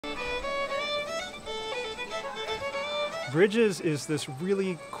Bridges is this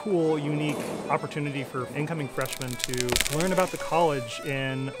really cool, unique opportunity for incoming freshmen to learn about the college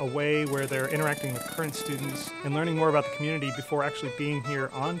in a way where they're interacting with current students and learning more about the community before actually being here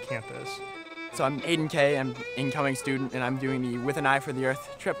on campus. So I'm Aiden Kay, I'm an incoming student, and I'm doing the With an Eye for the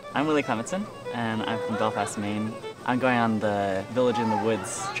Earth trip. I'm Willie Clementson, and I'm from Belfast, Maine. I'm going on the Village in the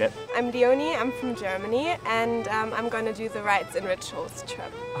Woods trip. I'm Leonie, I'm from Germany, and I'm going to do the Rites and Rituals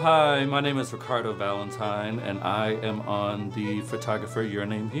trip. Hi, my name is Ricardo Valentine, and I am on the Photographer Your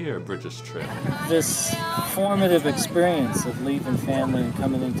Name Here Bridges trip. This formative experience of leaving family and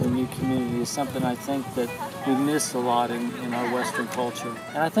coming into a new community is something I think that we miss a lot in our Western culture.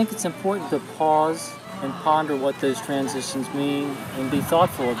 And I think it's important to pause and ponder what those transitions mean and be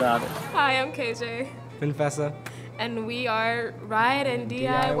thoughtful about it. Hi, I'm KJ. Confessa. And we are Ride and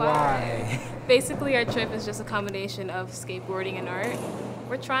DIY. Basically, our trip is just a combination of skateboarding and art.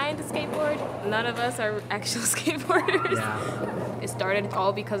 We're trying to skateboard. None of us are actual skateboarders. Yeah. It started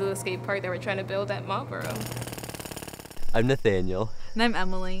all because of the skate park that we're trying to build at Marlboro. I'm Nathaniel. And I'm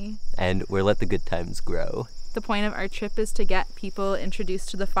Emily. And we're Let the Good Times Grow. The point of our trip is to get people introduced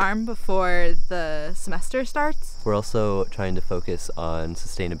to the farm before the semester starts. We're also trying to focus on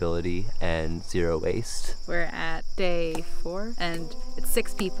sustainability and zero waste. We're at day 4 and it's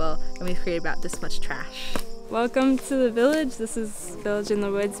 6 people and we've created about this much trash. Welcome to the village. This is Village in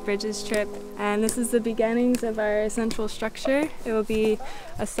the Woods Bridges trip, and this is the beginnings of our central structure. It will be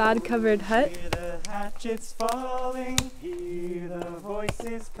a sod-covered hut. Hear the hatchets falling, hear the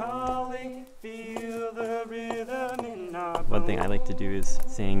voices calling, feel the rhythm in our bones. One thing I like to do is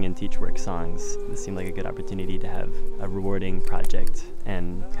sing and teach work songs. This seemed like a good opportunity to have a rewarding project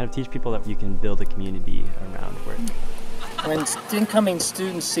and kind of teach people that you can build a community around work. When incoming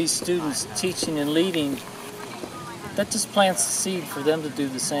students see students teaching and leading, that just plants the seed for them to do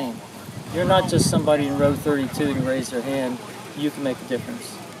the same. You're not just somebody in row 32 to raise their hand. You can make a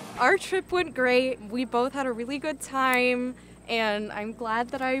difference. Our trip went great. We both had a really good time, and I'm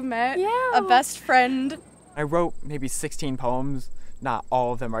glad that I met a best friend. I wrote maybe 16 poems. Not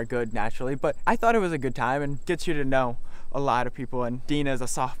all of them are good naturally, but I thought it was a good time and gets you to know a lot of people. And Dina is a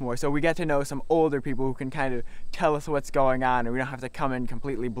sophomore, so we get to know some older people who can kind of tell us what's going on, and we don't have to come in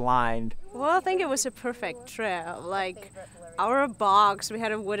completely blind. Well, I think it was a perfect trip. Like, our box, we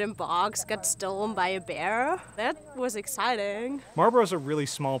had a wooden box, got stolen by a bear. That was exciting. Marlboro's a really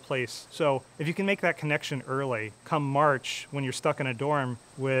small place, so if you can make that connection early, come March, when you're stuck in a dorm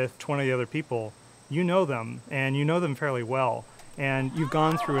with 20 other people, you know them, and you know them fairly well, and you've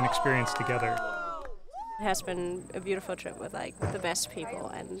gone through an experience together. It has been a beautiful trip with like the best people,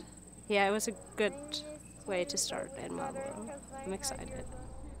 and yeah, it was a good way to start in Marlboro. I'm excited.